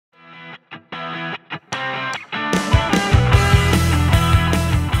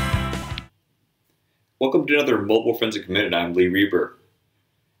Welcome to another Mobile Forensic Minute. I'm Lee Reber.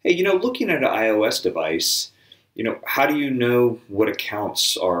 Hey, looking at an iOS device, how do you know what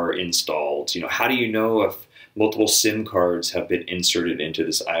accounts are installed? How do you know if multiple SIM cards have been inserted into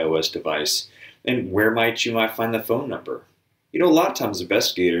this iOS device? And where might you find the phone number? A lot of times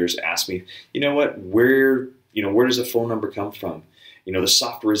investigators ask me, where does the phone number come from? The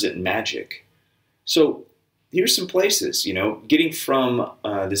software isn't magic. So here's some places, getting from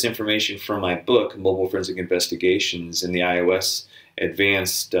this information from my book, Mobile Forensic Investigations, in the iOS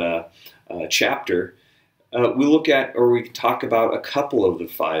Advanced chapter. We look at, or we talk about a couple of the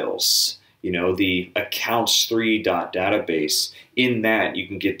files, the accounts3.database. In that, you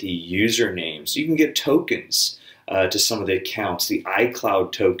can get the usernames. You can get tokens to some of the accounts, the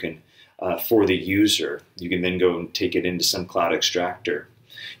iCloud token for the user. You can then go and take it into some cloud extractor.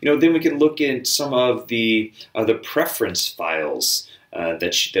 Then we can look at some of the preference files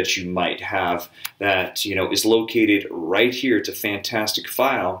that you might have that is located right here. It's a fantastic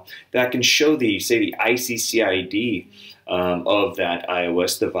file that can show the ICCID of that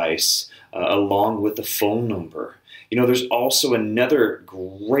iOS device along with the phone number. There's also another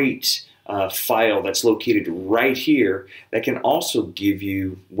great file that's located right here that can also give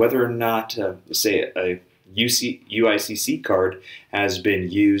you whether or not, say, a UICC card has been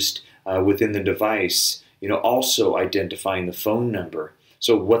used within the device, also identifying the phone number.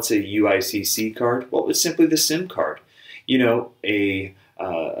 So what's a UICC card? Well, it's simply the SIM card. An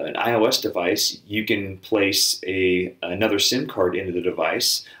iOS device, you can place another SIM card into the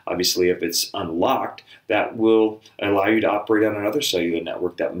device. Obviously, if it's unlocked, that will allow you to operate on another cellular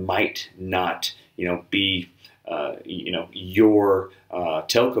network that might not, be, your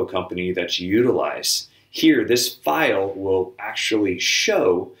telco company that you utilize. Here, this file will actually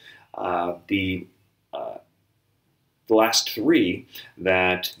show the last three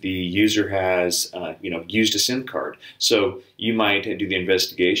that the user has, used a SIM card. So you might do the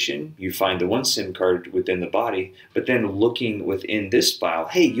investigation, you find the one SIM card within the body, but then looking within this file,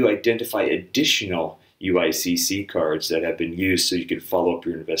 hey, you identify additional UICC cards that have been used so you can follow up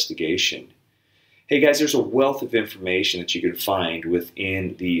your investigation. Hey guys, there's a wealth of information that you can find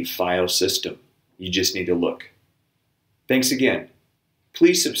within the file system. You just need to look. Thanks again.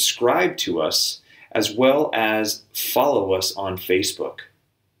 Please subscribe to us as well as follow us on Facebook.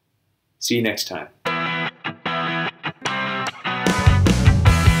 See you next time.